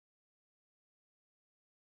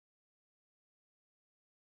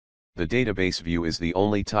The database view is the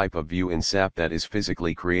only type of view in SAP that is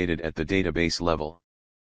physically created at the database level.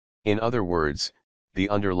 In other words, the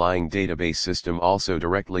underlying database system also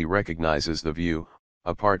directly recognizes the view,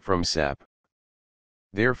 apart from SAP.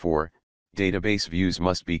 Therefore, database views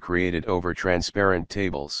must be created over transparent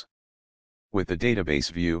tables. With the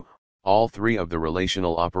database view, all three of the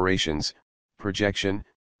relational operations, projection,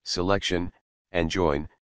 selection, and join,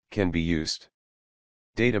 can be used.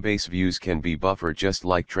 Database views can be buffered just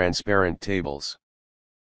like transparent tables.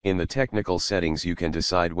 In the technical settings you can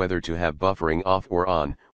decide whether to have buffering off or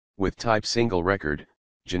on, with type single record,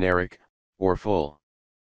 generic, or full.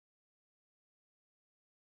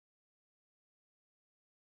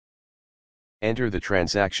 Enter the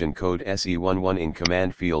transaction code SE11 in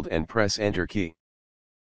command field and press Enter key.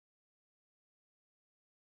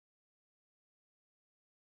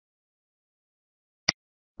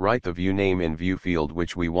 Write the view name in view field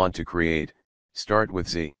which we want to create, start with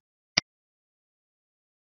Z.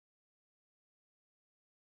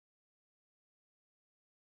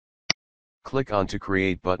 Click on to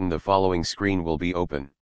create button. The following screen will be open.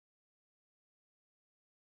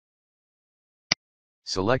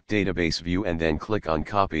 Select database view and then click on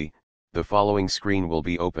copy, the following screen will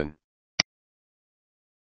be open.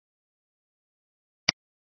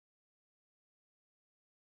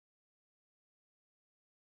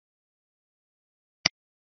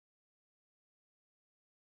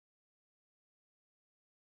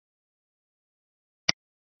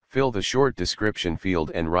 Fill the short description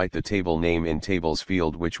field and write the table name in tables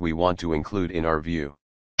field which we want to include in our view.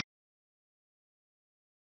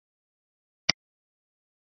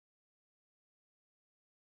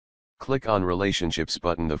 Click on Relationships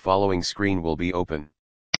button. The following screen will be open.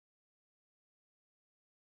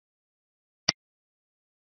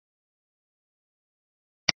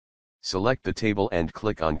 Select the table and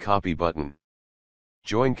click on Copy button.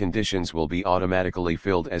 Join conditions will be automatically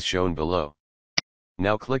filled as shown below.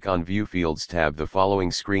 Now click on View Fields tab. The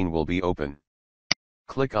following screen will be open.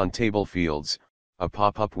 Click on Table Fields, a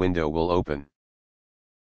pop-up window will open.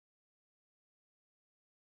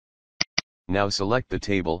 Now select the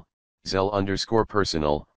table,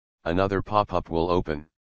 Zell_personal, another pop-up will open.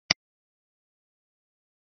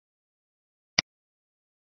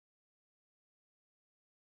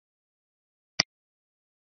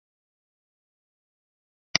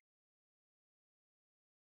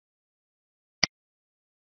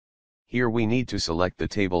 Here we need to select the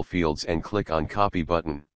table fields and click on Copy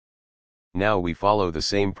button. Now we follow the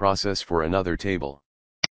same process for another table.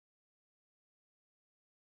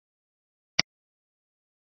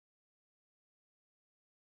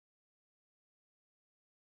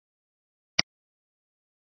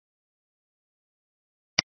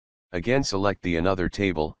 Again select the another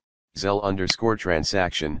table,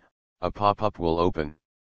 Zell_transaction, a pop-up will open.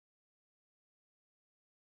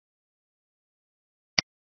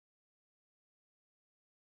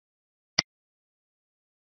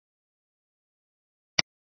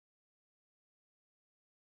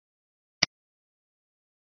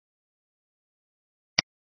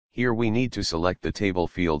 Here we need to select the table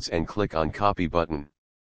fields and click on Copy button.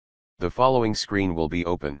 The following screen will be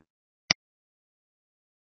open.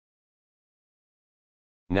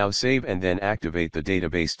 Now save and then activate the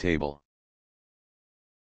database table.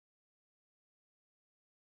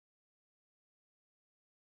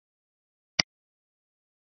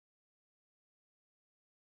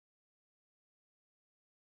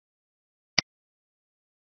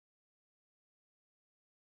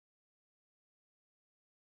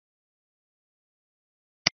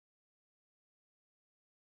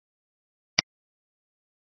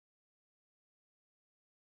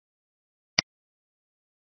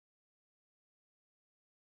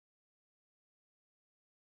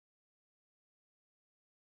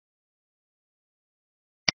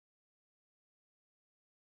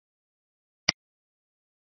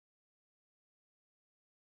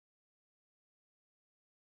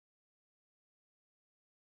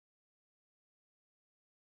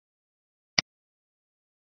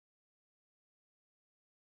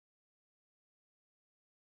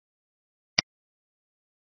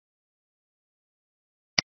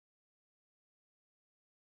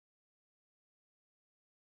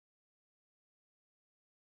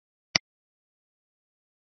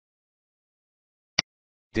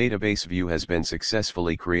 Database view has been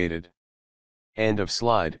successfully created. End of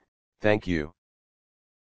slide. Thank you.